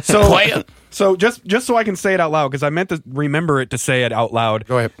 So just so I can say it out loud, because I meant to remember it to say it out loud.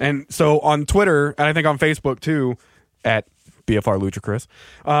 Go ahead. And so on Twitter, and I think on Facebook too, at BFR Lucha Chris,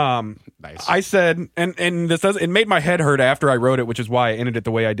 Nice. I said, and it made my head hurt after I wrote it, which is why I ended it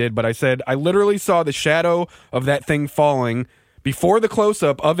the way I did. But I said, I literally saw the shadow of that thing falling before the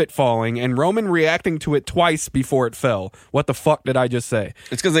close-up of it falling, and Roman reacting to it twice before it fell. What the fuck did I just say?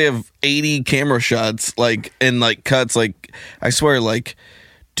 It's because they have 80 camera shots, like, and like cuts. Like, I swear, like,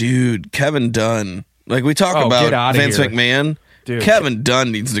 dude, Kevin Dunn. Like, we talk Get about outta Vince here. McMahon. Dude. Kevin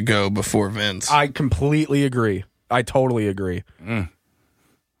Dunn needs to go before Vince. I completely agree. I totally agree. So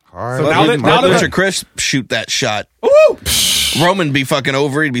now that- Lucha Chris shoot that shot. Woo! Roman be fucking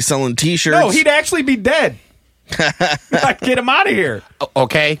over. He'd be selling T-shirts. No, he'd actually be dead. Get him out of here.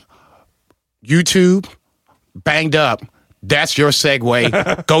 okay, YouTube banged up. That's your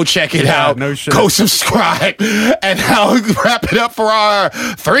segue. Go check it out. No shit. Go subscribe. And I'll wrap it up for our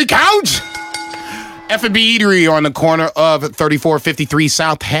 3 count. F&B Eatery on the corner of 3453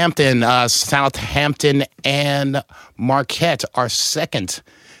 Southampton. Southampton and Marquette, our second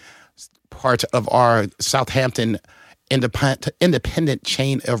part of our Southampton independent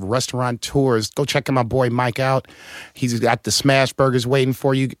chain of restaurateurs. Go check my boy Mike out. He's got the smash burgers waiting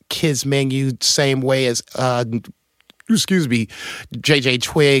for you. Kids menu, same way as JJ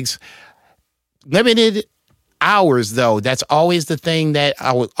Twigs. Limited hours, though. That's always the thing that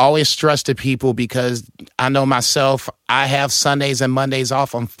I would always stress to people, because I know myself, I have Sundays and Mondays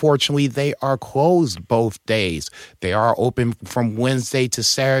off. Unfortunately, they are closed both days. They are open from Wednesday to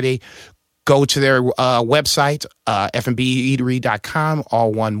Saturday. Go to their website, fnbeatery.com,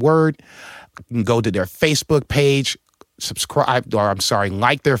 all one word. You can go to their Facebook page, like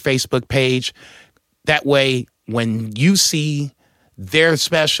their Facebook page. That way, when you see their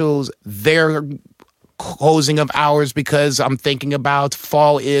specials, their closing of hours, because I'm thinking about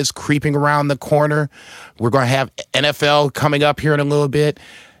fall is creeping around the corner. We're going to have NFL coming up here in a little bit.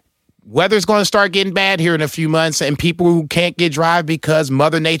 Weather's going to start getting bad here in a few months, and people who can't get dry because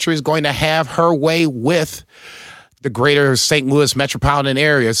Mother Nature is going to have her way with the greater St. Louis metropolitan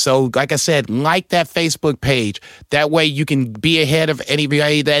area. So, like I said, like that Facebook page. That way you can be ahead of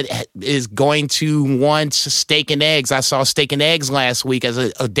anybody that is going to want steak and eggs. I saw steak and eggs last week as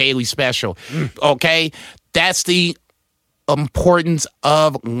a daily special. Okay? That's the importance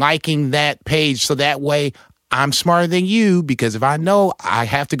of liking that page. So that way I'm smarter than you, because if I know I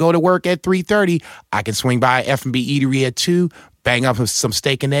have to go to work at 3:30, I can swing by F&B Eatery at 2, bang up some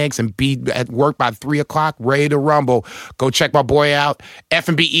steak and eggs, and be at work by 3 o'clock, ready to rumble. Go check my boy out.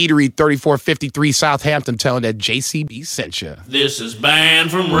 F&B Eatery, 3453 Southampton, telling that JCB sent you. This is banned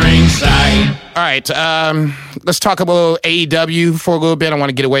from ringside. All right, let's talk a little AEW for a little bit. I want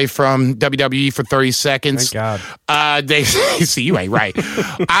to get away from WWE for 30 seconds. Thank God. They see, you ain't right.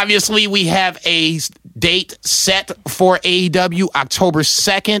 Obviously, we have a date set for AEW, October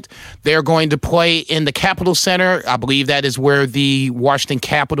 2nd. They're going to play in the Capitol Center. I believe that is where the Washington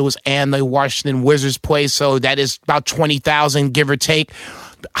Capitals and the Washington Wizards play. So that is about 20,000, give or take.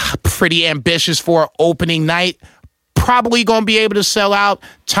 Pretty ambitious for opening night. Probably going to be able to sell out.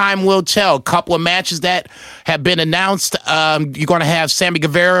 Time will tell. A couple of matches that have been announced. You're going to have Sammy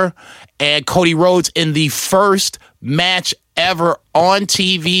Guevara and Cody Rhodes in the first match ever on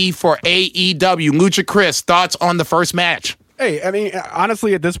TV for AEW. Lucha Chris, thoughts on the first match? Hey, I mean,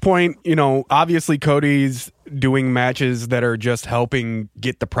 honestly, at this point, obviously Cody's doing matches that are just helping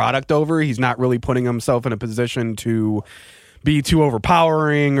get the product over. He's not really putting himself in a position to be too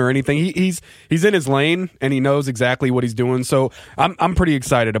overpowering or anything. He's in his lane and he knows exactly what he's doing. So I'm pretty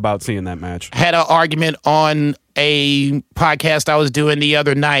excited about seeing that match. Had an argument on a podcast I was doing the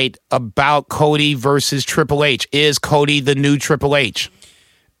other night about Cody versus Triple H. Is Cody the new Triple H?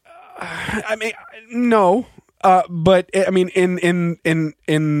 I mean, no. But I mean,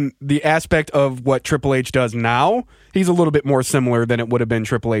 in the aspect of what Triple H does now, he's a little bit more similar than it would have been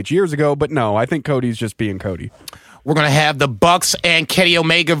Triple H years ago. But no, I think Cody's just being Cody. We're going to have the Bucks and Kenny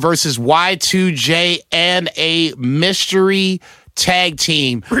Omega versus Y2J and a mystery tag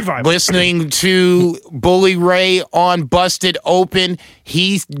team. Revival. Listening to Bully Ray on Busted Open,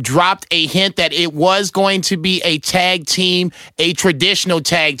 he dropped a hint that it was going to be a tag team, a traditional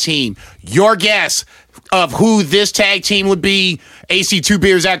tag team. Your guess of who this tag team would be, AC2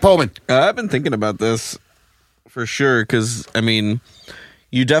 Beer, Zach Pullman. I've been thinking about this for sure, because, I mean,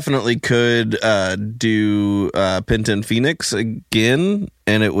 you definitely could do Penta and Phoenix again,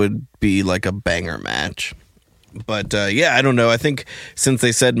 and it would be like a banger match. But, yeah, I don't know. I think since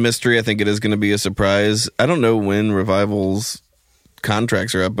they said mystery, I think it is going to be a surprise. I don't know when Revival's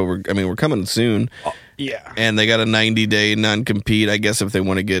contracts are up, but we're coming soon. Yeah. And they got a 90-day non-compete. I guess if they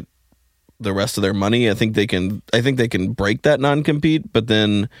want to get the rest of their money, I think they can break that non-compete, but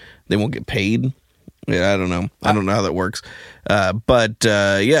then they won't get paid. Yeah, I don't know. I don't know how that works. But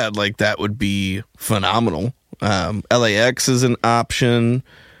yeah, like that would be phenomenal. LAX is an option.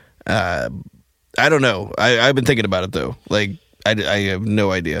 I don't know. I've been thinking about it though. Like I have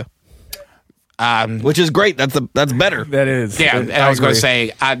no idea. Which is great. That's better. That is. Yeah, I was going to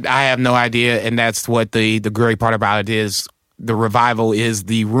say I have no idea, and that's what the great part about it is. The Revival is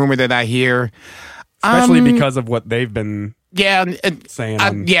the rumor that I hear, especially because of what they've been saying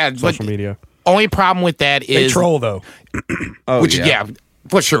on social media. Only problem with that is they troll though. Yeah,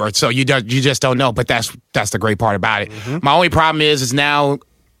 for sure. So you just don't know, but that's the great part about it. Mm-hmm. My only problem is now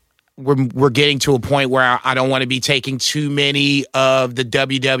we're getting to a point where I don't want to be taking too many of the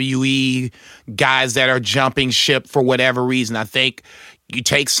WWE guys that are jumping ship for whatever reason. I think you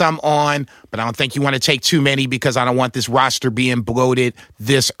take some on, but I don't think you want to take too many because I don't want this roster being bloated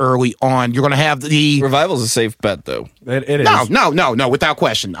this early on. You're going to have the Revival's a safe bet, though. It is. No, without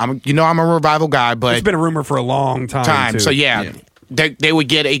question. I'm a Revival guy, but It's been a rumor for a long time. Too. So yeah. They would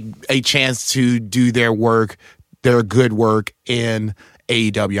get a chance to do their work, their good work in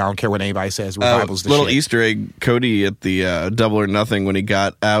AEW. I don't care what anybody says. Revival's the little shit. Easter egg. Cody at the Double or Nothing when he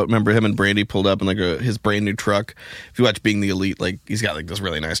got out. Remember him and Brandy pulled up in like his brand new truck. If you watch Being the Elite, like he's got like this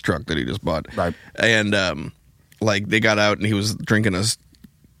really nice truck that he just bought. Right. And like they got out and he was drinking a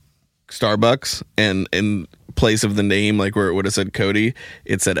Starbucks, and in place of the name, like where it would have said Cody,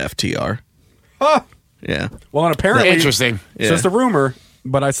 it said FTR. Huh. Yeah. Well, and apparently, Interesting. It's just a rumor,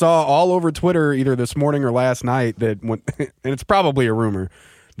 but I saw all over Twitter either this morning or last night that when, and it's probably a rumor,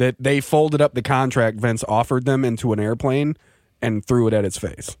 that they folded up the contract Vince offered them into an airplane and threw it at his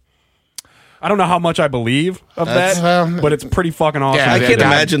face. I don't know how much I believe of that, but it's pretty fucking awesome. Yeah, I can't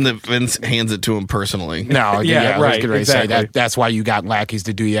imagine that Vince hands it to him personally. No, Yeah, I was right, getting ready to say exactly. that's why you got lackeys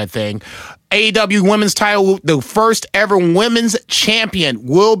to do that thing. AEW women's title, the first ever women's champion,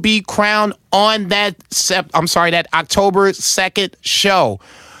 will be crowned on that October 2nd show.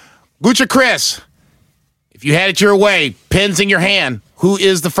 Lucha Chris, if you had it your way, pens in your hand, who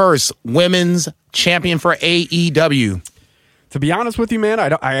is the first women's champion for AEW? To be honest with you, man,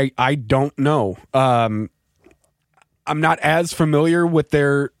 I don't know. I'm not as familiar with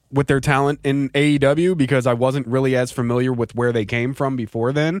their talent in AEW because I wasn't really as familiar with where they came from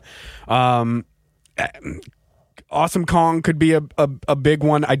before then. Awesome Kong could be a big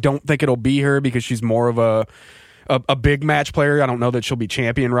one. I don't think it'll be her because she's more of a big match player. I don't know that she'll be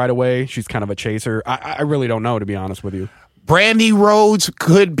champion right away. She's kind of a chaser. I really don't know, to be honest with you. Brandy Rhodes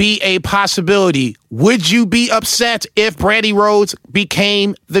could be a possibility. Would you be upset if Brandy Rhodes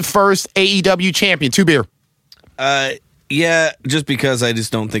became the first AEW champion? 2 beer. Yeah, just because I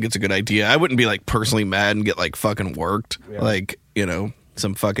just don't think it's a good idea. I wouldn't be like personally mad and get like fucking worked. Yeah. Like,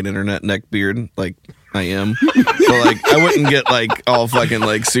 some fucking internet neck beard like I am. But like I wouldn't get like all fucking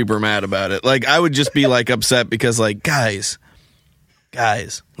like super mad about it. Like I would just be like upset because like guys,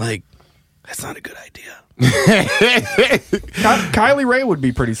 like that's not a good idea. Kylie Ray would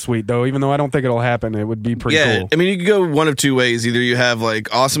be pretty sweet though, even though I don't think it'll happen. It would be pretty cool. I mean, you could go one of two ways. Either you have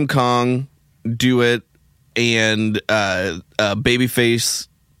like Awesome Kong do it and babyface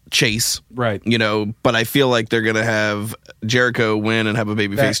Chase, right? But I feel like they're gonna have Jericho win and have a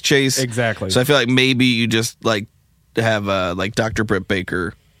babyface Chase, exactly. So I feel like maybe you just like have like Dr. Britt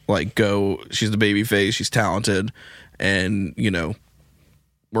Baker like go. She's the babyface. She's talented, and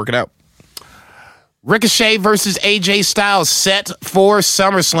work it out. Ricochet versus AJ Styles set for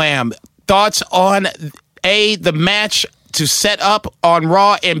SummerSlam. Thoughts on A, the match to set up on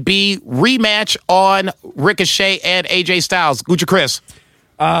Raw, and B, rematch on Ricochet and AJ Styles? Lucha Chris.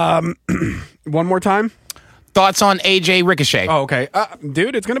 One more time. Thoughts on AJ Ricochet? Oh, okay.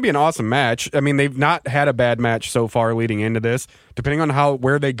 Dude, it's going to be an awesome match. I mean, they've not had a bad match so far leading into this. Depending on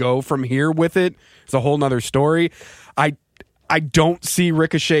where they go from here with it, it's a whole nother story. I don't see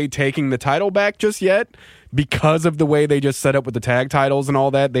Ricochet taking the title back just yet because of the way they just set up with the tag titles and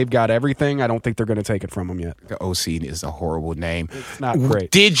all that. They've got everything. I don't think they're going to take it from him yet. The OC is a horrible name. It's not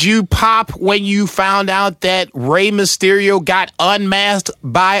great. Did you pop when you found out that Rey Mysterio got unmasked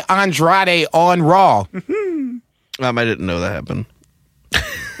by Andrade on Raw? I didn't know that happened.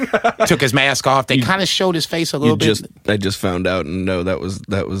 Took his mask off. They kind of showed his face a little bit. I just found out, and no, that was.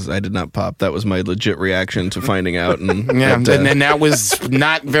 I did not pop. That was my legit reaction to finding out. And and that was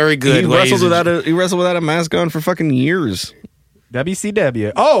not very good. He wrestled without a mask on for fucking years.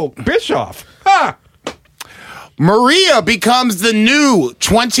 WCW. Oh, Bischoff. Ha! Maria becomes the new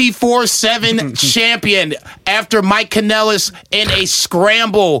 24/7 champion after Mike Kanellis in a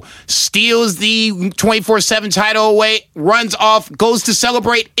scramble steals the 24/7 title away, runs off, goes to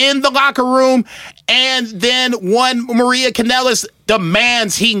celebrate in the locker room, and then one Maria Kanellis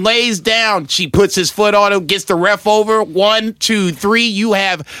demands he lays down. She puts his foot on him, gets the ref over. 1, 2, 3. You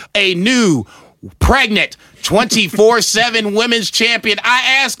have a new pregnant 24/7 women's champion.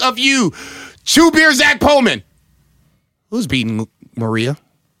 I ask of you, 2 beer Zach Pullman. Who's beating Maria?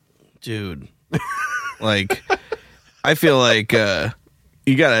 Dude. Like, I feel like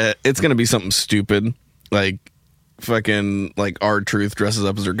it's going to be something stupid. Like, fucking, like, R-Truth dresses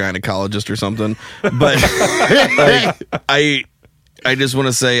up as her gynecologist or something. But, like, I just want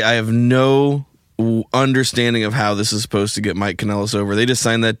to say I have no understanding of how this is supposed to get Mike Kanellis over. They just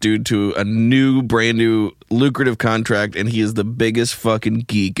signed that dude to a brand new lucrative contract, and he is the biggest fucking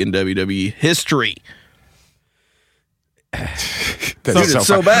geek in WWE history. Dude, it's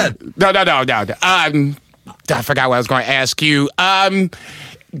so bad. No. I forgot what I was going to ask you.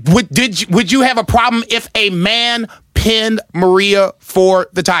 Would you have a problem if a man pinned Maria for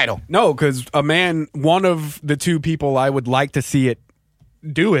the title? No, because one of the two people I would like to see it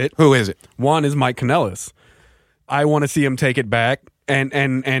do it. Who is it? One is Mike Kanellis. I want to see him take it back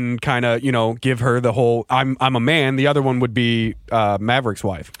and kind of, give her the whole I'm a man. The other one would be Maverick's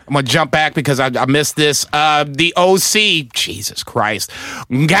wife. I'm going to jump back because I missed this. The OC, Jesus Christ.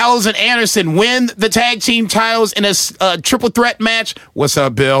 Gallows and Anderson win the tag team titles in a triple threat match. What's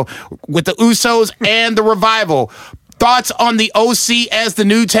up, Bill? With the Usos and the Revival. Thoughts on the OC as the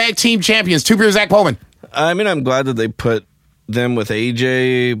new tag team champions? Two beers, Zach Pullman. I mean, I'm glad that they put them with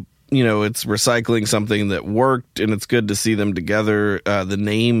AJ. It's recycling something that worked, and it's good to see them together. The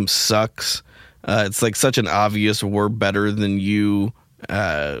name sucks. It's like such an obvious we're better than you.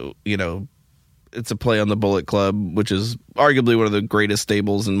 It's a play on the Bullet Club, which is arguably one of the greatest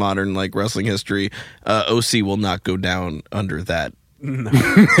stables in modern wrestling history. OC will not go down under that. No.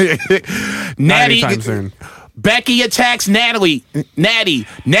 Natty, anytime soon. Becky attacks Natty. Natty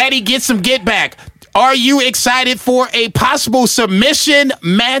gets some get back. Are you excited for a possible submission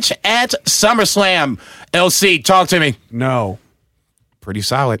match at SummerSlam? LC, talk to me. No. Pretty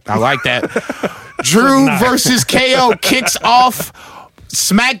solid. I like that. Drew versus KO kicks off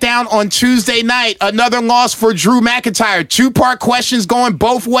SmackDown on Tuesday night. Another loss for Drew McIntyre. Two-part questions going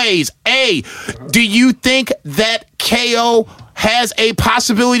both ways. A, do you think that KO has a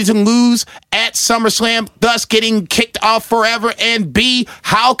possibility to lose at SummerSlam, thus getting kicked off forever? And B,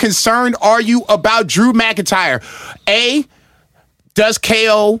 how concerned are you about Drew McIntyre? A, does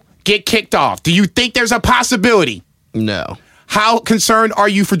KO get kicked off? Do you think there's a possibility? No. How concerned are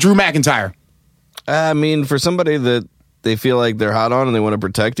you for Drew McIntyre? I mean, for somebody that they feel like they're hot on and they want to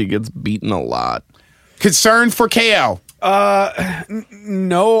protect, he gets beaten a lot. Concerned for KO?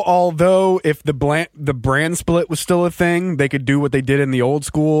 No, although if the brand split was still a thing, they could do what they did in the old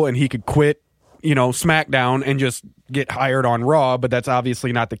school and he could quit, SmackDown and just get hired on Raw, but that's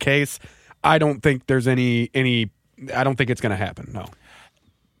obviously not the case. I don't think there's I don't think it's going to happen, no.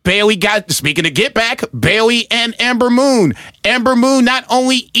 Speaking of get back, Bayley and Ember Moon. Ember Moon not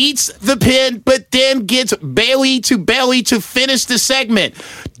only eats the pin, but then gets Bayley to finish the segment.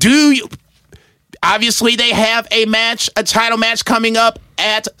 Obviously, they have a title match coming up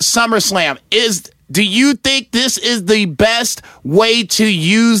at SummerSlam. Do you think this is the best way to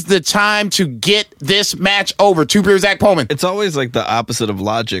use the time to get this match over? Two beers, Zach Pullman. It's always the opposite of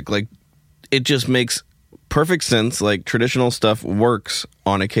logic. It just makes perfect sense. Traditional stuff works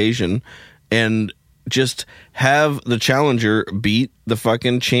on occasion, and just have the challenger beat the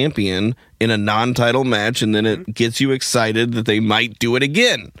fucking champion in a non-title match, and then it gets you excited that they might do it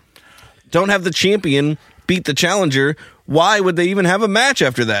again. Don't have the champion beat the challenger. Why would they even have a match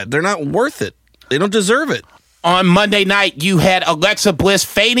after that? They're not worth it. They don't deserve it. On Monday night, you had Alexa Bliss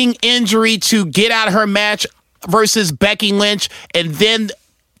feigning injury to get out her match versus Becky Lynch, and then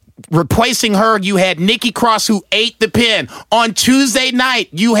replacing her, you had Nikki Cross, who ate the pin. On Tuesday night,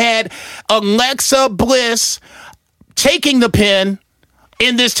 you had Alexa Bliss taking the pin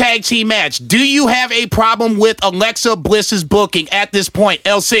in this tag team match. Do you have a problem with Alexa Bliss's booking at this point,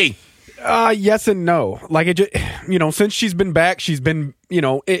 LC? Yes and no. Since she's been back, she's been,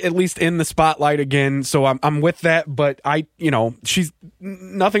 at least in the spotlight again. So I'm with that, but she's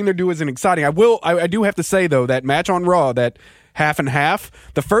nothing to do isn't exciting. I do have to say though, that match on Raw, that half and half,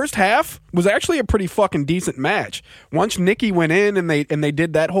 the first half was actually a pretty fucking decent match. Once Nikki went in and they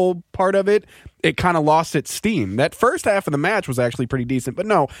did that whole part of it, it kind of lost its steam. That first half of the match was actually pretty decent, but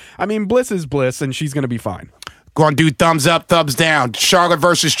no, I mean, Bliss is Bliss and she's going to be fine. Going to do thumbs up, thumbs down. Charlotte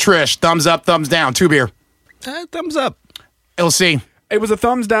versus Trish. Thumbs up, thumbs down. Two beer. Thumbs up. LC. It was a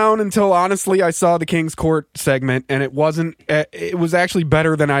thumbs down until, honestly, I saw the King's Court segment, and it wasn't. It was actually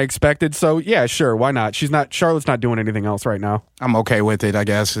better than I expected. So, yeah, sure, why not? Charlotte's not doing anything else right now. I'm okay with it, I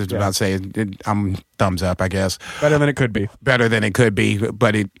guess. I was about to say, I'm thumbs up, I guess. Better than it could be. Better than it could be,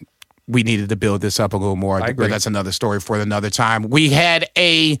 but we needed to build this up a little more. I agree. But that's another story for another time. We had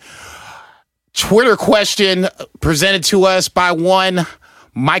a Twitter question presented to us by one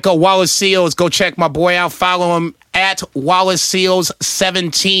Michael Wallace Seals. Go check my boy out. Follow him at Wallace Seals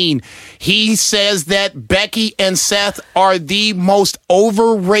 17. He says that Becky and Seth are the most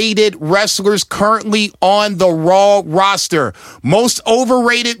overrated wrestlers currently on the Raw roster. Most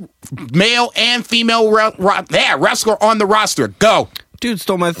overrated male and female wrestler on the roster. Go. dude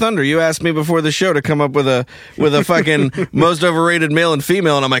stole my thunder. You asked me before the show to come up with a fucking most overrated male and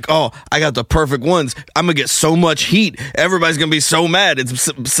female, and I'm like, oh, I got the perfect ones. I'm gonna get so much heat. Everybody's gonna be so mad. It's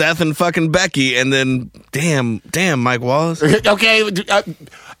Seth and fucking Becky, and then damn, Mike Wallace. Okay.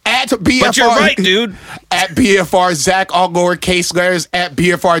 At BFR, but you're right, dude. At BFR Zach, all lowercase letters. At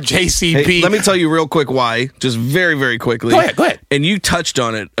BFR JCP. Hey, let me tell you real quick why. Just very, very quickly. Go ahead. And you touched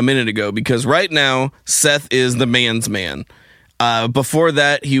on it a minute ago because right now Seth is the man's man. Before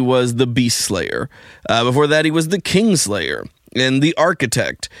that, he was the Beast Slayer. Before that, he was the King Slayer and the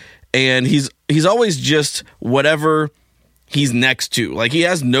Architect. And he's always just whatever he's next to. Like, he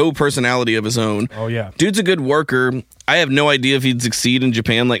has no personality of his own. Oh, yeah. Dude's a good worker. I have no idea if he'd succeed in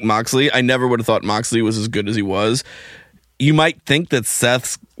Japan like Moxley. I never would have thought Moxley was as good as he was. You might think that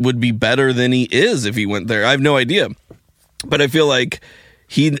Seth would be better than he is if he went there. I have no idea. But I feel like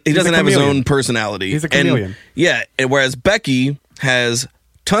he doesn't have his own personality. He's a chameleon. And whereas Becky has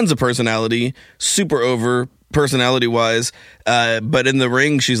tons of personality, super over personality-wise, but in the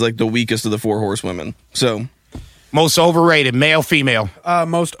ring, she's like the weakest of the 4 horsewomen. So... Most overrated, male, female.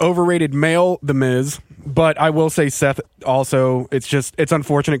 Most overrated male, The Miz. But I will say Seth also, it's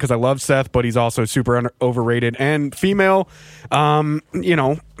unfortunate because I love Seth, but he's also super overrated. And female,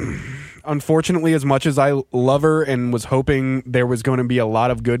 unfortunately, as much as I love her and was hoping there was going to be a lot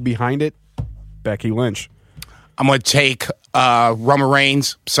of good behind it, Becky Lynch. I'm going to take Roman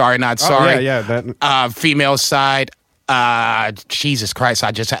Reigns. Sorry, not sorry. Oh, yeah, that. Female side. Jesus Christ,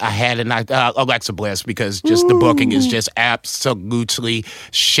 I had Alexa Bliss because just the booking is just absolutely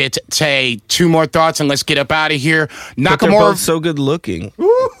shit. Tay, 2 more thoughts and let's get up out of here. But they're both so good looking.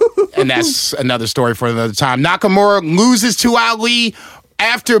 And that's another story for another time. Nakamura loses to Ali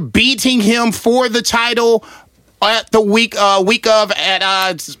after beating him for the title at the week of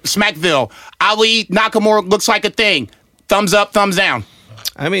at Smackville. Ali Nakamura looks like a thing. Thumbs up, thumbs down.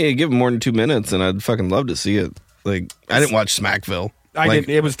 I mean, I'd give him more than 2 minutes, and I'd fucking love to see it. Like, I didn't watch Smackville. I didn't.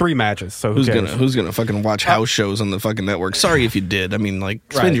 It was 3 matches, so who's gonna fucking watch house shows on the fucking network? Sorry if you did. I mean, like,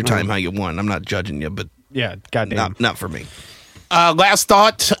 spend your time how you want. I'm not judging you, but yeah, goddamn, not for me. Last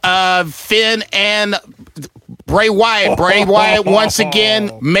thought: Finn and Bray Wyatt. Bray Wyatt once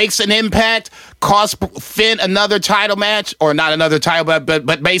again makes an impact. Cost Finn another title match, or not another title,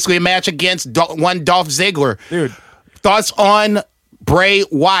 but basically a match against one Dolph Ziggler. Dude, thoughts on Bray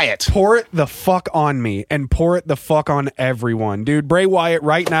Wyatt? Pour it the fuck on me and pour it the fuck on everyone. Dude, Bray Wyatt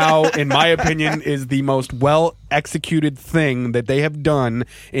right now, in my opinion, is the most well-executed thing that they have done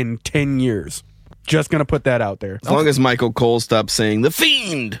in 10 years. Just going to put that out there. As long as Michael Cole stops saying, The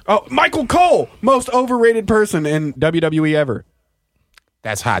Fiend! Oh, Michael Cole! Most overrated person in WWE ever.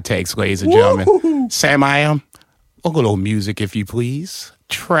 That's hot takes, ladies and gentlemen. Woo-hoo. Sam, I am. A little music, if you please.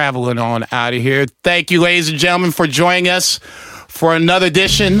 Traveling on out of here. Thank you, ladies and gentlemen, for joining us for another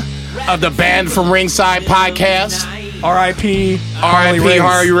edition of the Band from Ringside podcast. R.I.P.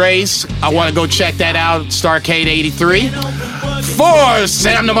 Harley Race. I want to go check that out. Starcade 83. For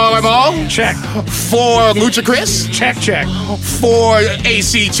Sam the Mauler Ball. Check. For Lucha Chris. Check. For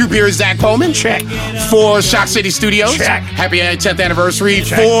AC 2 Beers Zach Coleman. Check. For Shock City Studios. Check. Happy 10th anniversary.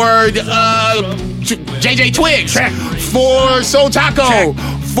 Check. For JJ Twigs. Check. For Soul Taco. Check.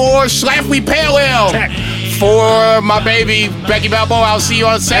 For Schlafly Pale Ale. Check. For my baby Becky Balboa. I'll see you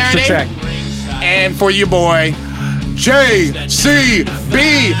on Saturday. Extra check. And for your boy JCB.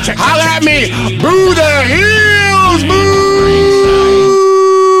 Holla at me. Boo the heels. Boo.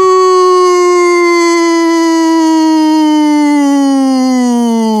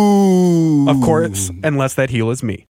 Of course, unless that heel is me.